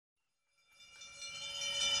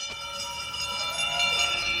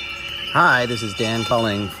Hi, this is Dan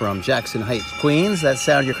calling from Jackson Heights, Queens. That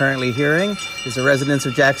sound you're currently hearing is the residents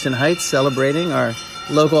of Jackson Heights celebrating our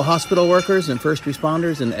local hospital workers and first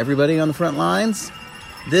responders and everybody on the front lines.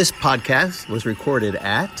 This podcast was recorded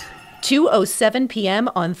at 2:07 p.m.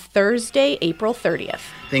 on Thursday, April 30th.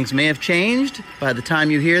 Things may have changed by the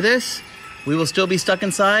time you hear this. We will still be stuck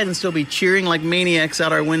inside and still be cheering like maniacs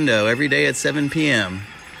out our window every day at 7 p.m.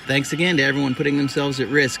 Thanks again to everyone putting themselves at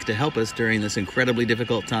risk to help us during this incredibly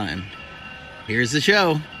difficult time. Here's the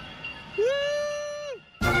show.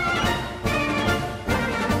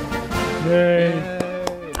 Yay.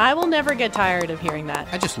 I will never get tired of hearing that.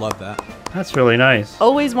 I just love that. That's really nice.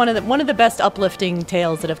 Always one of the best uplifting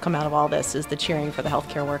tales that have come out of all this is the cheering for the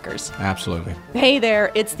healthcare workers. Absolutely. Hey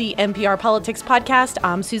there, it's the NPR Politics Podcast.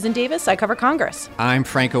 I'm Susan Davis. I cover Congress. I'm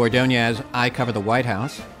Franco Ordonez. I cover the White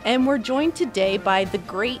House. And we're joined today by the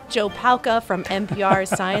great Joe Palca from NPR's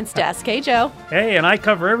Science Desk. Hey, Joe. Hey, and I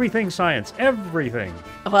cover everything science. Everything.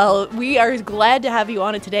 Well, we are glad to have you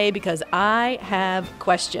on it today because I have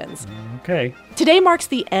questions. Okay. Today marks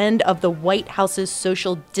the end of the White House's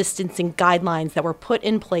social distancing guidelines that were put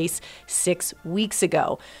in place 6 weeks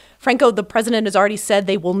ago. Franco, the president has already said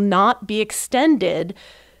they will not be extended.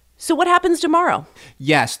 So what happens tomorrow?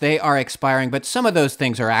 Yes, they are expiring, but some of those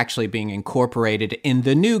things are actually being incorporated in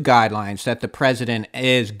the new guidelines that the president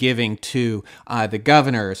is giving to the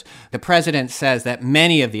governors. The president says that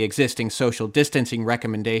many of the existing social distancing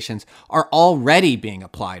recommendations are already being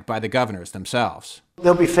applied by the governors themselves.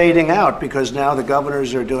 They'll be fading out because now the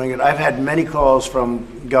governors are doing it. I've had many calls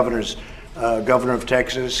from governors, Governor of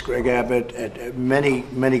Texas, Greg Abbott, and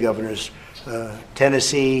many governors,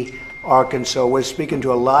 Tennessee, Arkansas. We're speaking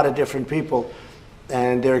to a lot of different people,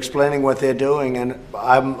 and they're explaining what they're doing, and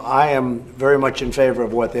I am very much in favor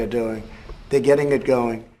of what they're doing. They're getting it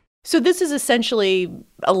going. So this is essentially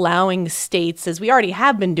allowing states, as we already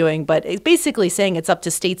have been doing, but it's basically saying it's up to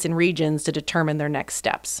states and regions to determine their next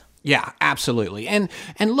steps. Yeah, absolutely. And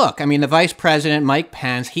look, I mean, the Vice President, Mike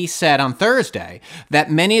Pence, he said on Thursday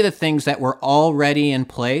that many of the things that were already in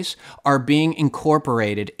place are being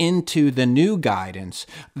incorporated into the new guidance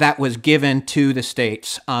that was given to the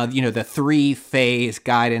states. The 3-phase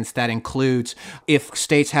guidance that includes if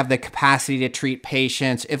states have the capacity to treat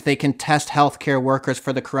patients, if they can test healthcare workers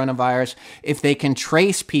for the coronavirus, if they can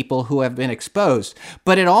trace people who have been exposed.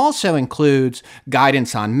 But it also includes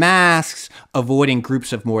guidance on masks, avoiding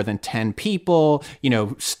groups of more than 10 people,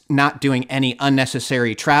 not doing any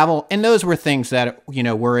unnecessary travel. And those were things that,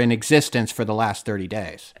 were in existence for the last 30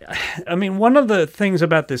 days. I mean, one of the things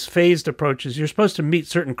about this phased approach is you're supposed to meet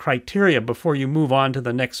certain criteria before you move on to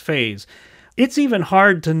the next phase. It's even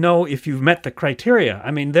hard to know if you've met the criteria.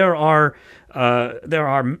 I mean, there are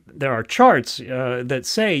charts that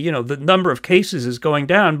say, the number of cases is going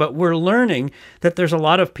down, but we're learning that there's a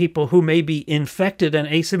lot of people who may be infected and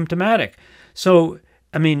asymptomatic. So,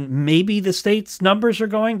 I mean, maybe the state's numbers are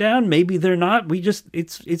going down, maybe they're not.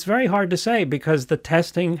 It's very hard to say because the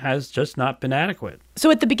testing has just not been adequate.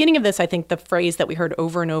 So at the beginning of this, I think the phrase that we heard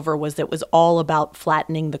over and over was that it was all about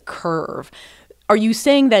flattening the curve. Are you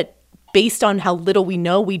saying that based on how little we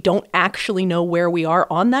know, we don't actually know where we are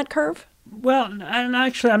on that curve? Well, and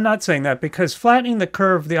actually, I'm not saying that because flattening the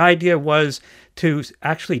curve, the idea was to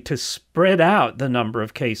spread out the number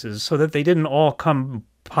of cases so that they didn't all come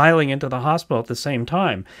piling into the hospital at the same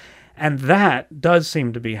time. And that does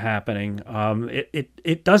seem to be happening.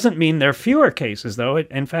 It doesn't mean there are fewer cases, though.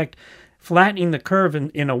 In fact, flattening the curve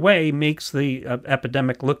in a way makes the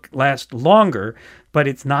epidemic last longer, but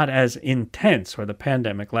it's not as intense, or the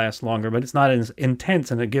pandemic lasts longer, but it's not as intense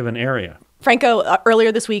in a given area. Franco,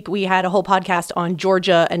 earlier this week, we had a whole podcast on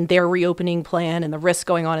Georgia and their reopening plan and the risks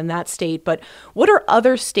going on in that state. But what are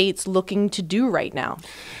other states looking to do right now?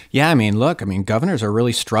 Yeah, governors are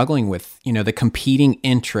really struggling with, the competing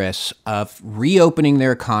interests of reopening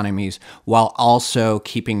their economies while also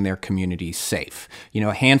keeping their communities safe.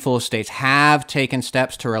 A handful of states have taken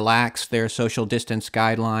steps to relax their social distance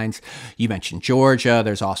guidelines. You mentioned Georgia.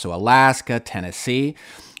 There's also Alaska, Tennessee.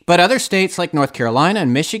 But other states like North Carolina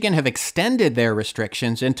and Michigan have extended their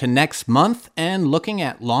restrictions into next month and looking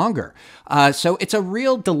at longer. So it's a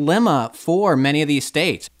real dilemma for many of these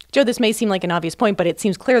states. Joe, this may seem like an obvious point, but it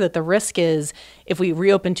seems clear that the risk is if we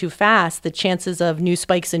reopen too fast, the chances of new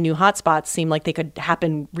spikes and new hotspots seem like they could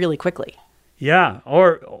happen really quickly. Yeah,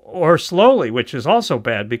 or slowly, which is also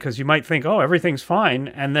bad because you might think, oh, everything's fine,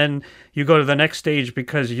 and then you go to the next stage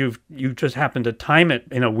because you just happen to time it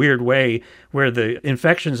in a weird way where the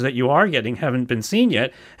infections that you are getting haven't been seen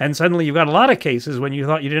yet, and suddenly you've got a lot of cases when you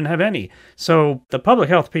thought you didn't have any. So the public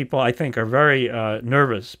health people, I think, are very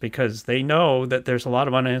nervous because they know that there's a lot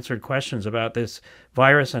of unanswered questions about this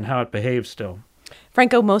virus and how it behaves still.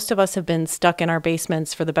 Franco, most of us have been stuck in our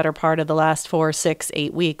basements for the better part of the last 4, 6,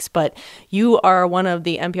 8 weeks, but you are one of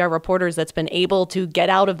the NPR reporters that's been able to get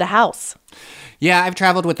out of the house. Yeah, I've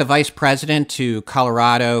traveled with the vice president to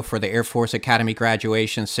Colorado for the Air Force Academy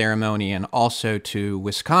graduation ceremony and also to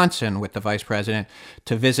Wisconsin with the vice president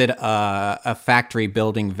to visit a factory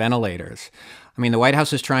building ventilators. I mean, the White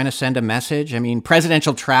House is trying to send a message. I mean,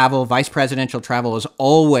 presidential travel, vice presidential travel is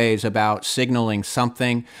always about signaling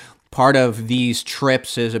something. Part of these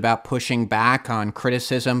trips is about pushing back on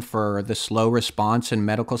criticism for the slow response in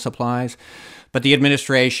medical supplies. But the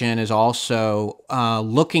administration is also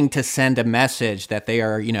looking to send a message that they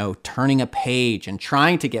are, turning a page and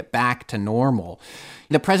trying to get back to normal.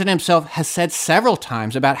 The president himself has said several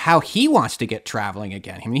times about how he wants to get traveling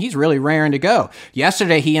again. I mean, he's really raring to go.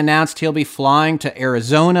 Yesterday, he announced he'll be flying to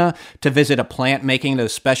Arizona to visit a plant making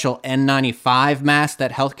those special N95 masks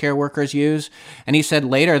that healthcare workers use. And he said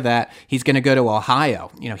later that he's going to go to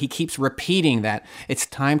Ohio. He keeps repeating that it's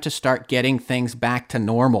time to start getting things back to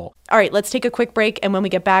normal. All right, let's take a quick break. And when we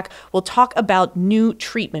get back, we'll talk about new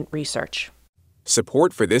treatment research.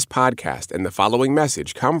 Support for this podcast and the following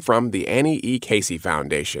message come from the Annie E. Casey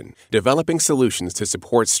Foundation, developing solutions to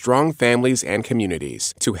support strong families and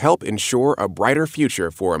communities to help ensure a brighter future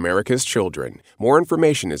for America's children. More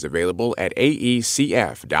information is available at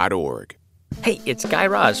aecf.org. Hey, it's Guy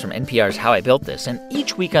Raz from NPR's How I Built This, and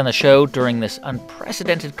each week on the show during this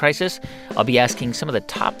unprecedented crisis, I'll be asking some of the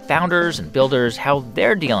top founders and builders how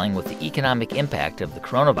they're dealing with the economic impact of the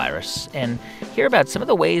coronavirus and hear about some of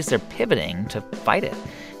the ways they're pivoting to fight it.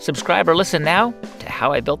 Subscribe or listen now to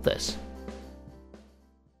How I Built This.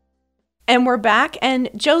 And we're back. And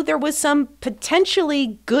Joe, there was some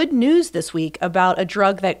potentially good news this week about a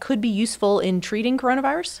drug that could be useful in treating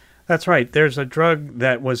coronavirus. That's right. There's a drug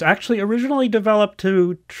that was actually originally developed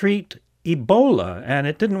to treat Ebola, and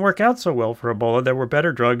it didn't work out so well for Ebola. There were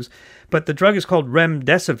better drugs, but the drug is called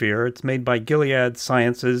Remdesivir. It's made by Gilead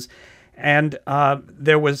Sciences, and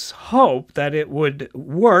there was hope that it would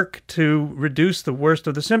work to reduce the worst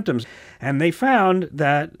of the symptoms. And they found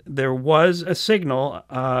that there was a signal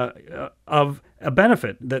of a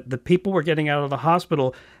benefit, that the people were getting out of the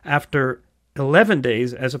hospital after 11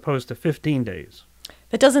 days as opposed to 15 days.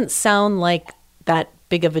 That doesn't sound like that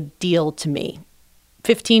big of a deal to me.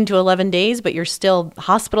 15 to 11 days, but you're still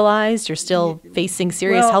hospitalized, you're still facing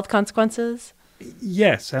serious health consequences?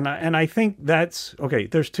 Yes, and I think that's, okay,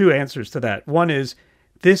 there's two answers to that. One is,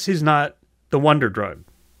 this is not the wonder drug.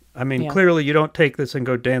 I mean, Clearly you don't take this and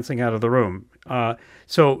go dancing out of the room.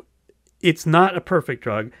 So it's not a perfect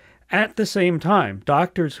drug. At the same time,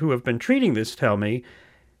 doctors who have been treating this tell me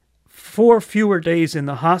 4 fewer days in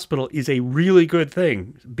the hospital is a really good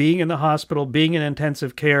thing. Being in the hospital, being in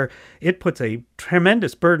intensive care, it puts a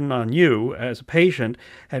tremendous burden on you as a patient.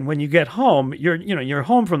 And when you get home, you're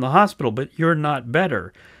home from the hospital, but you're not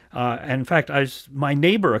better. In fact, my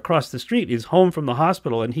neighbor across the street is home from the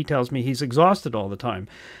hospital, and he tells me he's exhausted all the time.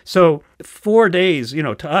 So 4 days,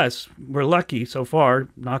 to us, we're lucky so far,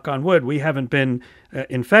 knock on wood, we haven't been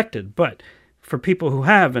infected. But for people who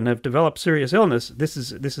have and have developed serious illness, this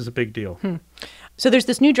is a big deal. So there's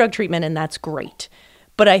this new drug treatment, and that's great.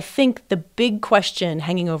 But I think the big question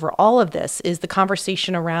hanging over all of this is the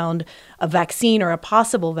conversation around a vaccine or a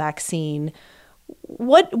possible vaccine.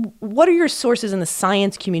 What are your sources in the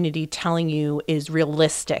science community telling you is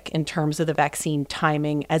realistic in terms of the vaccine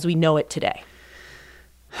timing as we know it today?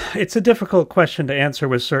 It's a difficult question to answer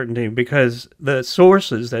with certainty because the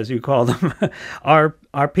sources, as you call them,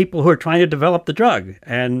 are people who are trying to develop the drug.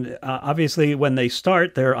 And obviously, when they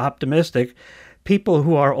start, they're optimistic. People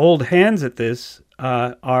who are old hands at this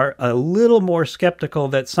are a little more skeptical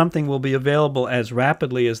that something will be available as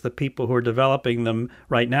rapidly as the people who are developing them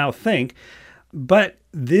right now think. But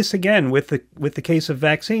this, again, with the case of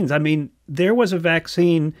vaccines, I mean, there was a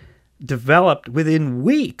vaccine developed within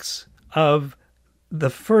weeks of the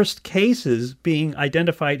first cases being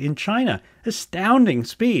identified in China. Astounding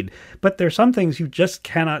speed. But there's some things you just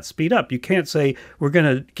cannot speed up. You can't say, we're going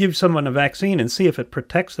to give someone a vaccine and see if it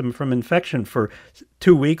protects them from infection for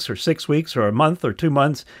 2 weeks or 6 weeks or a month or 2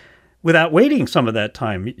 months without waiting some of that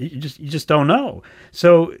time. You just don't know.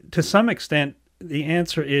 So to some extent, the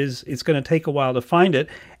answer is it's going to take a while to find it.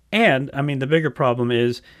 And, I mean, the bigger problem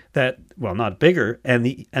is that, well, not bigger,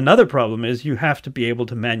 and another problem is you have to be able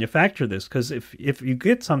to manufacture this, because if you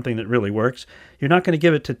get something that really works, you're not going to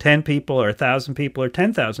give it to 10 people or 1,000 people or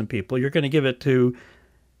 10,000 people. You're going to give it to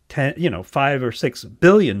 5 or 6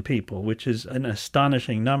 billion people, which is an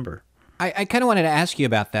astonishing number. I kind of wanted to ask you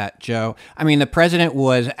about that, Joe. I mean, the president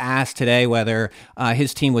was asked today whether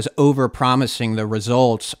his team was over-promising the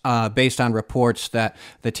results based on reports that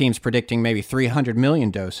the team's predicting maybe 300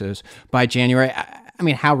 million doses by January. I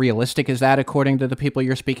mean, how realistic is that according to the people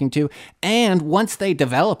you're speaking to? And once they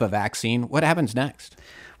develop a vaccine, what happens next?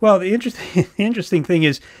 Well, the interesting thing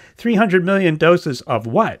is 300 million doses of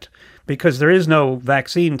what? Because there is no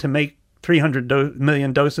vaccine to make 300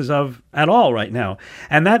 million doses of at all right now.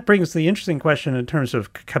 And that brings the interesting question in terms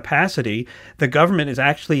of capacity. The government is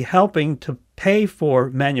actually helping to pay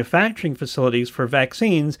for manufacturing facilities for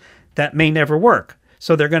vaccines that may never work.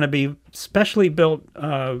 So they're going to be specially built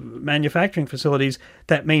manufacturing facilities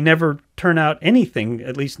that may never turn out anything,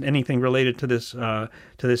 at least anything related to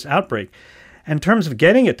this outbreak. In terms of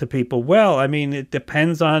getting it to people, well, I mean, it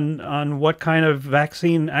depends on what kind of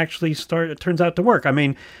vaccine actually turns out to work. I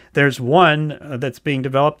mean, there's one that's being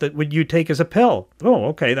developed that you take as a pill. Oh,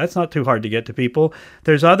 okay, that's not too hard to get to people.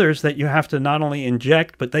 There's others that you have to not only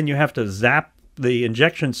inject, but then you have to zap the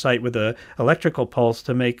injection site with an electrical pulse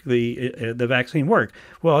to make the vaccine work.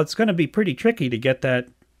 Well, it's going to be pretty tricky to get that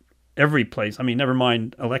every place. I mean, never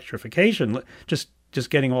mind electrification, just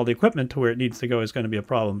getting all the equipment to where it needs to go is going to be a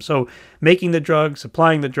problem. So making the drug,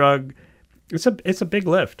 supplying the drug, it's a big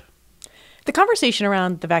lift. The conversation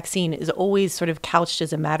around the vaccine is always sort of couched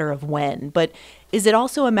as a matter of when, but is it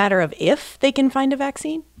also a matter of if they can find a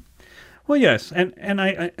vaccine? Well, yes, and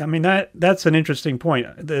I mean that's an interesting point.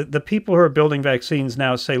 The people who are building vaccines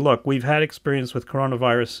now say, look, we've had experience with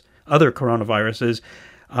other coronaviruses.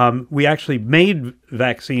 We actually made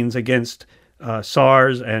vaccines against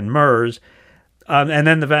SARS and MERS. And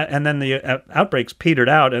then the outbreaks petered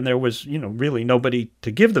out, and there was really nobody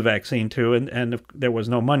to give the vaccine to, and there was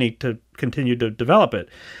no money to continue to develop it.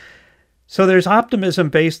 So there's optimism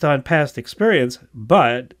based on past experience,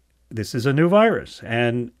 but this is a new virus,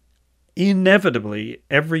 and inevitably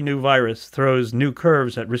every new virus throws new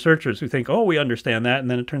curves at researchers who think, oh, we understand that,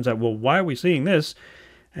 and then it turns out, well, why are we seeing this?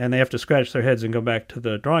 And they have to scratch their heads and go back to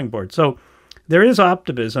the drawing board. So there is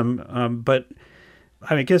optimism, but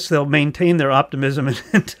I guess they'll maintain their optimism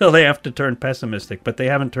until they have to turn pessimistic, but they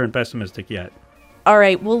haven't turned pessimistic yet. All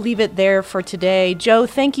right, we'll leave it there for today. Joe,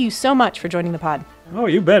 thank you so much for joining the pod. Oh,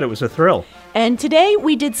 you bet. It was a thrill. And today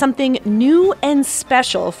we did something new and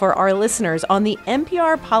special for our listeners on the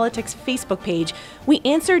NPR Politics Facebook page. We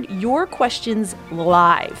answered your questions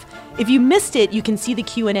live. If you missed it, you can see the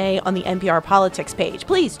Q&A on the NPR Politics page.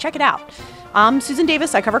 Please check it out. I'm Susan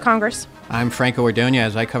Davis. I cover Congress. I'm Franco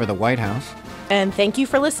Ordonez. I cover the White House. And thank you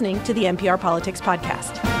for listening to the NPR Politics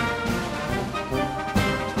Podcast.